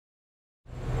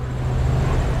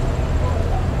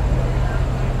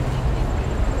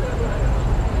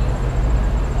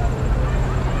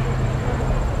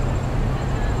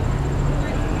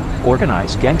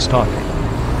organized gang stalking.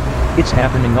 It's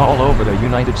happening all over the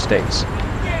United States.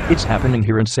 It's happening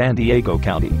here in San Diego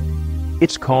County.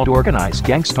 It's called organized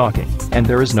gang stalking, and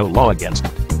there is no law against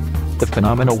it. The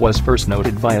phenomenon was first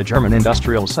noted by a German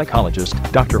industrial psychologist,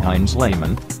 Dr. Heinz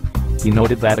Lehmann. He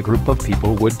noted that a group of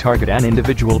people would target an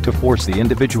individual to force the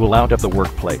individual out of the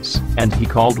workplace, and he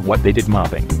called what they did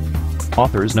mobbing.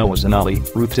 Authors Noah Zanali,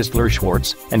 Ruth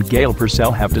Tisler-Schwartz, and Gail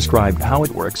Purcell have described how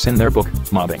it works in their book,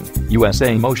 Mobbing,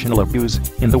 USA Emotional Abuse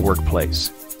in the Workplace.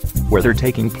 Whether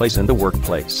taking place in the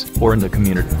workplace or in the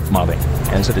community, mobbing,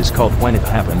 as it is called when it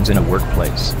happens in a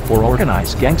workplace, or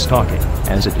organized gang stalking,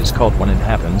 as it is called when it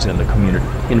happens in the community,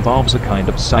 involves a kind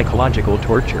of psychological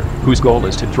torture, whose goal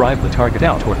is to drive the target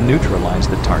out or neutralize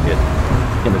the target.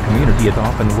 In the community, it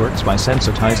often works by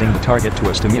sensitizing the target to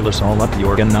a stimulus all up the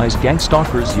organized gang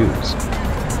stalkers use.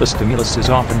 The stimulus is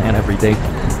often an everyday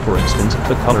thing, for instance,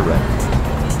 the color red.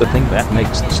 The thing that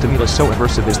makes the stimulus so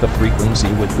aversive is the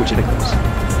frequency with which it occurs.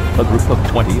 A group of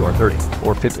 20 or 30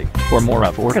 or 50 or more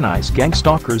of organized gang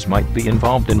stalkers might be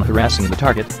involved in harassing the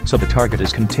target, so the target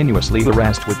is continuously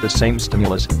harassed with the same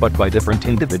stimulus, but by different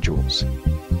individuals.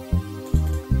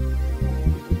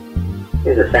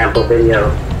 Here's a sample video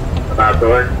about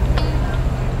outdoors.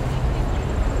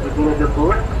 You being a good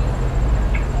boy?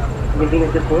 You being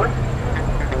a good boy?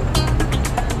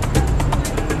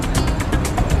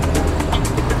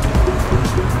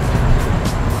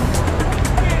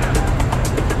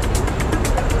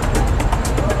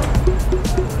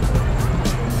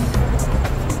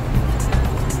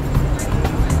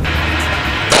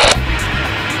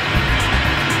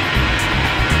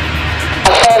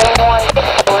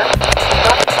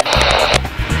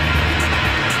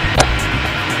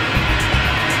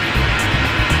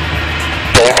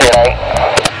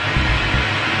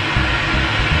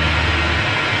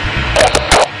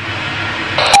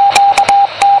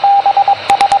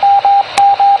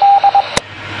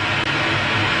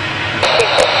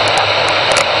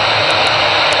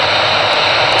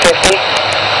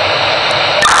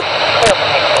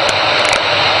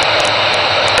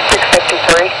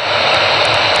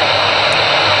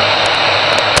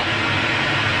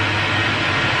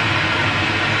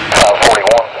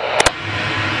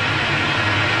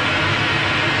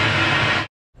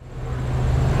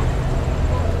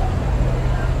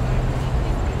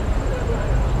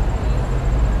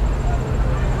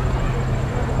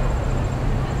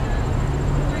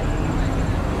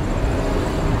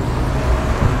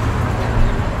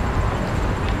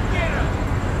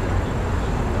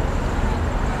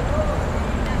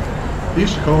 They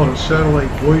used to call it a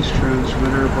satellite voice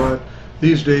transmitter, but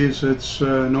these days it's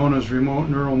known as remote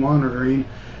neural monitoring.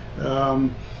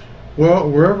 Well,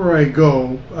 wherever I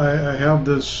go, I have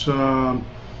this, let's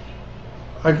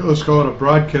call it a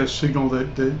broadcast signal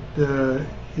that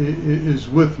is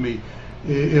with me.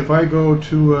 If I go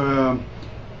to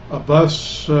a bus,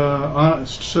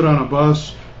 sit on a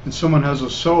bus, and someone has a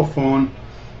cell phone,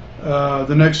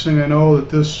 the next thing I know that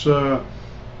this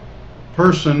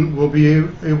person will be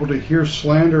able to hear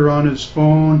slander on his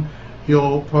phone.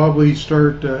 He'll probably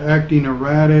start acting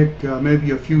erratic,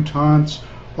 maybe a few taunts,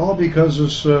 all because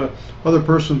this other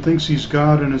person thinks he's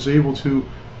God and is able to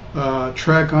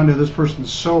track onto this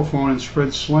person's cell phone and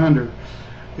spread slander.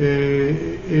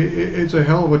 It's a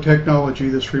hell of a technology,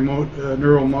 this remote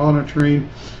neural monitoring,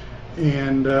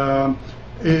 and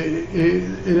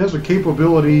it has a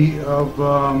capability of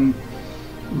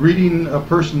reading a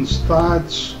person's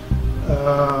thoughts,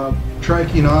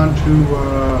 tracking onto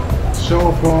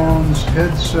cell phones,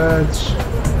 headsets,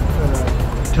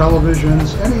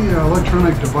 televisions, any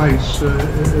electronic device.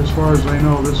 As far as I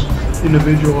know, this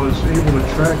individual is able to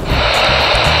track